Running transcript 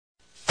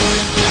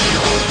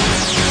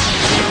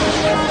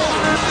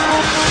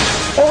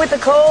With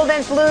the cold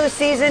and flu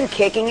season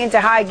kicking into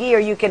high gear,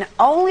 you can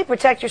only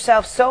protect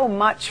yourself so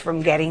much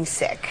from getting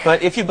sick.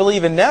 But if you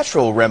believe in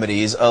natural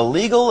remedies, a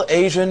legal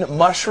Asian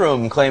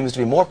mushroom claims to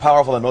be more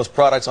powerful than most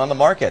products on the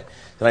market.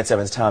 Tonight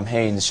 7's Tom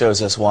Haynes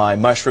shows us why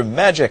mushroom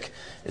magic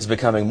is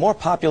becoming more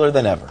popular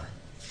than ever.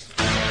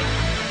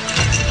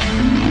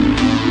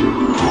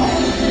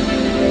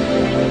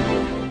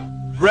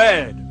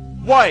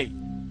 Red, white,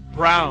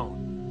 brown.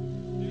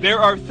 There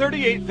are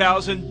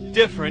 38,000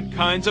 different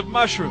kinds of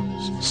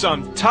mushrooms,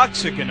 some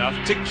toxic enough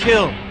to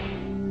kill.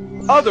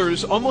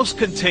 Others almost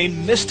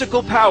contain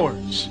mystical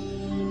powers.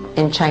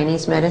 In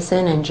Chinese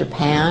medicine and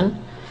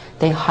Japan,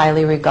 they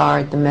highly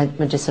regard the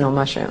medicinal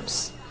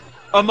mushrooms.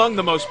 Among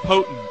the most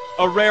potent,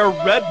 a rare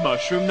red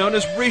mushroom known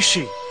as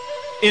reishi.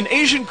 In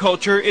Asian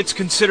culture, it's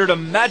considered a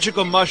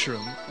magical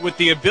mushroom with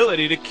the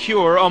ability to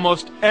cure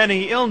almost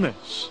any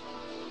illness.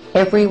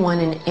 Everyone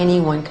and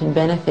anyone can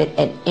benefit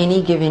at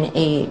any given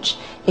age.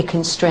 It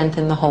can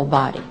strengthen the whole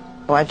body.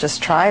 Well, I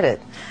just tried it.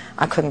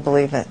 I couldn't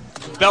believe it.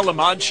 Bella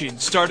Manchin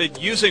started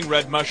using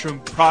red mushroom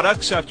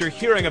products after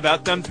hearing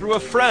about them through a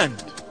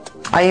friend.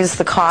 I use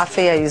the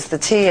coffee, I use the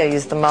tea, I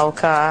use the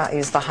mocha, I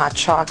use the hot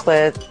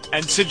chocolate.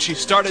 And since she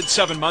started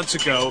 7 months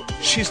ago,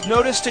 she's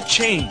noticed a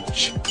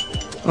change.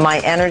 My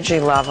energy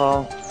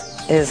level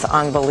is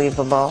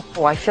unbelievable.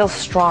 Oh, I feel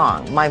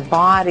strong. My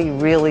body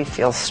really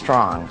feels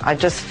strong. I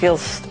just feel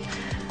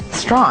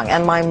strong.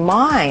 And my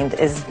mind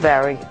is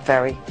very,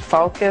 very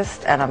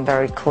focused, and I'm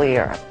very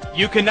clear.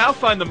 You can now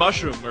find the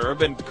mushroom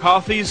herb in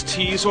coffees,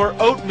 teas, or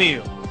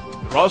oatmeal.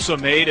 They're also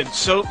made in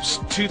soaps,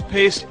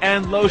 toothpaste,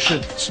 and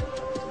lotions.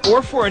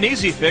 Or for an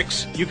easy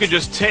fix, you can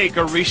just take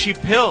a reishi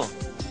pill.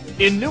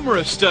 In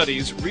numerous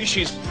studies,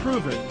 reishi's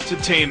proven to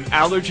tame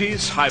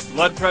allergies, high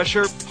blood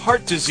pressure,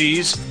 heart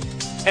disease,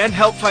 and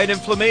help fight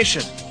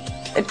inflammation.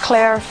 It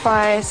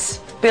clarifies,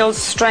 builds,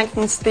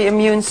 strengthens the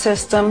immune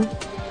system,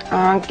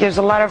 gives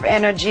a lot of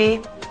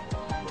energy.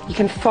 You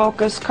can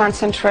focus,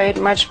 concentrate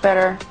much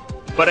better.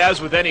 But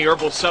as with any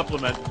herbal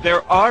supplement,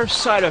 there are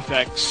side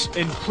effects,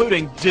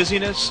 including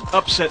dizziness,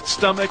 upset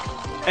stomach,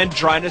 and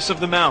dryness of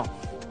the mouth.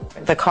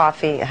 The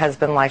coffee has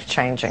been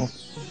life-changing.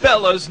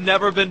 Bella's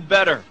never been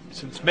better.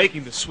 Since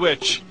making the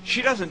switch,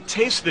 she doesn't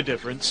taste the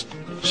difference,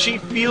 she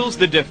feels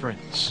the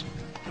difference.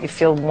 You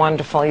feel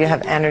wonderful, you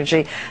have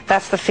energy.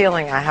 That's the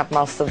feeling I have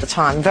most of the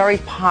time. Very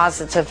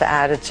positive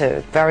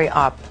attitude, very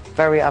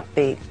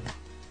upbeat.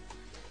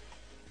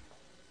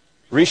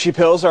 Reishi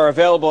pills are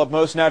available at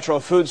most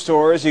natural food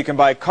stores. You can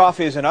buy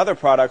coffees and other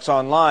products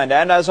online.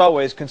 And as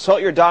always,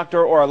 consult your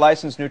doctor or a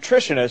licensed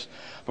nutritionist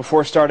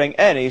before starting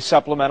any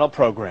supplemental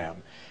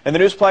program. In the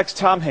Newsplex,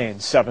 Tom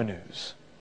Haynes, 7 News.